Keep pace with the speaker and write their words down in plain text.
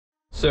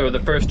So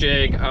the first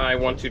jig I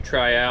want to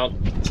try out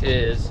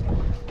is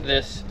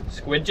this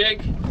squid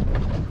jig.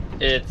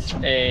 It's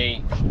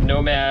a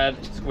Nomad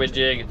squid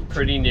jig. It's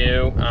pretty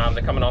new.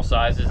 They come in all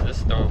sizes. This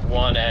is the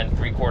 1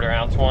 3/4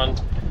 ounce one.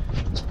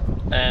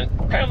 And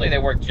apparently they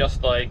work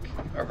just like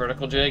a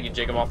vertical jig. You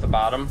jig them off the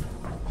bottom.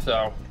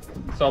 So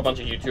I saw a bunch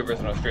of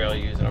YouTubers in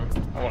Australia using them.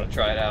 I want to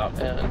try it out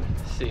and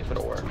see if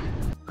it'll work.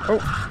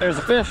 Oh, there's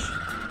a fish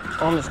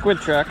on the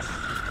Squidtrex.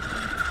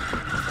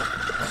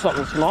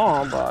 Something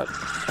small, but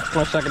that's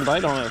my second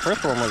bite on it. The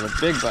first one was a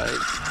big bite.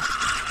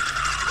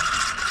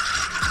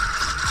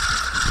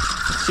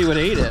 Let's see what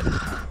ate it.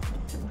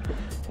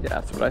 Yeah,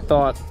 that's what I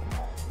thought.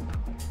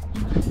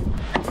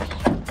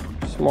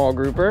 Small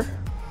grouper.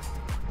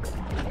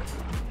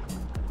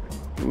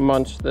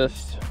 Munch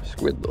this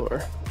squid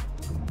lure.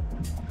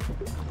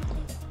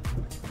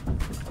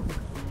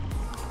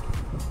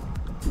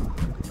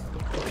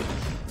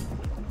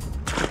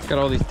 Got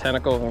all these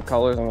tentacles and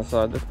colors on the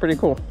side. That's pretty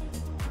cool.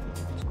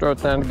 Let's throw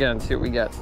it down again, see what we get.